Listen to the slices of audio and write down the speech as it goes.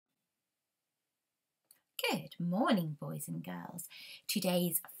Good morning, boys and girls.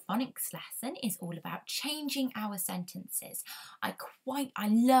 Today's phonics lesson is all about changing our sentences. I quite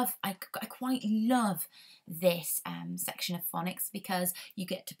love this section of phonics because you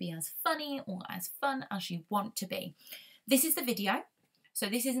get to be as funny or as fun as you want to be. This is the video, so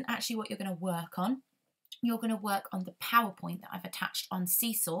this isn't actually what you're going to work on. You're going to work on the PowerPoint that I've attached on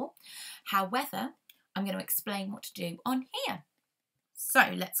Seesaw. However, I'm going to explain what to do on here.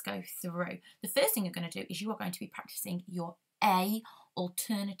 So let's go through. The first thing you're going to do is you are going to be practicing your A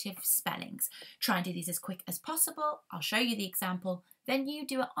alternative spellings. Try and do these as quick as possible. I'll show you the example, then you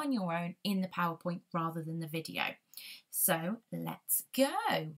do it on your own in the PowerPoint rather than the video. So let's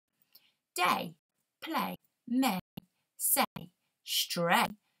go. Day, play, may, say, stray,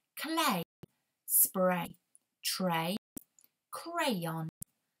 clay, spray, tray, crayon,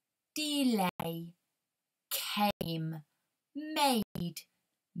 delay, came, made,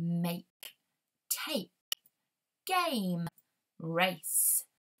 make, take, game, race,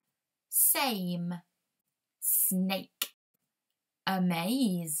 same, snake,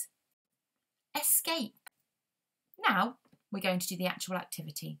 amaze, escape. Now we're going to do the actual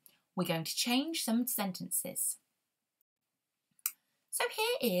activity. We're going to change some sentences. So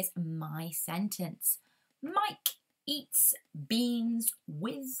here is my sentence. Mike eats beans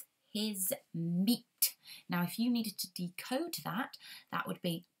with his meat. Now, if you needed to decode that, that would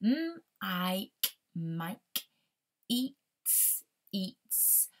be Mike eats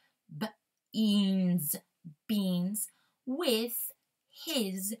beans with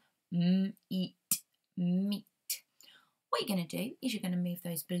his eat meat. What you're going to do is you're going to move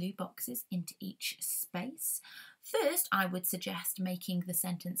those blue boxes into each space. First, I would suggest making the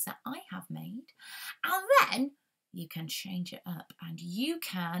sentence that I have made, and then you can change it up and you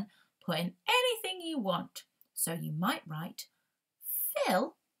can put in anything you want. So you might write,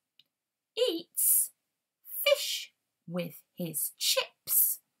 Phil eats fish with his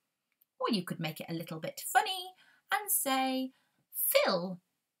chips. Or you could make it a little bit funny and say, Phil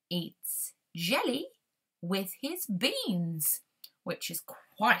eats jelly with his beans, which is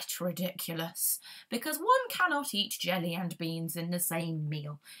quite ridiculous because one cannot eat jelly and beans in the same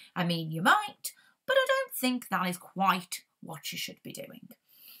meal. I mean, you might, but I don't think that is quite what you should be doing.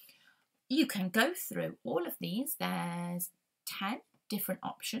 You can go through all of these. There's 10 different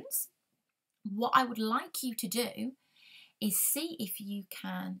options. What I would like you to do is see if you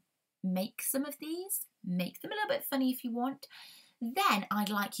can make some of these, make them a little bit funny if you want. Then I'd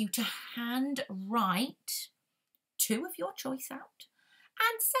like you to hand write 2 of your choice out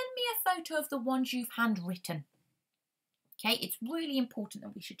and send me a photo of the ones you've handwritten. Okay, it's really important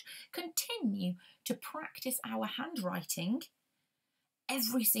that we should continue to practice our handwriting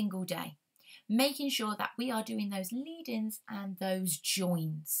every single day, making sure that we are doing those lead-ins and those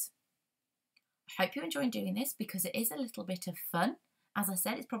joins. I hope you're enjoying doing this because it is a little bit of fun. As I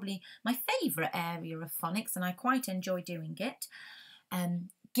said, it's probably my favourite area of phonics and I quite enjoy doing it.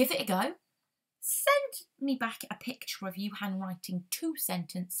 Give it a go. Send me back a picture of you handwriting 2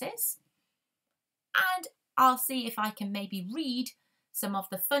 sentences and I'll see if I can maybe read some of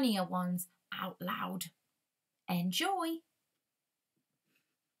the funnier ones out loud. Enjoy!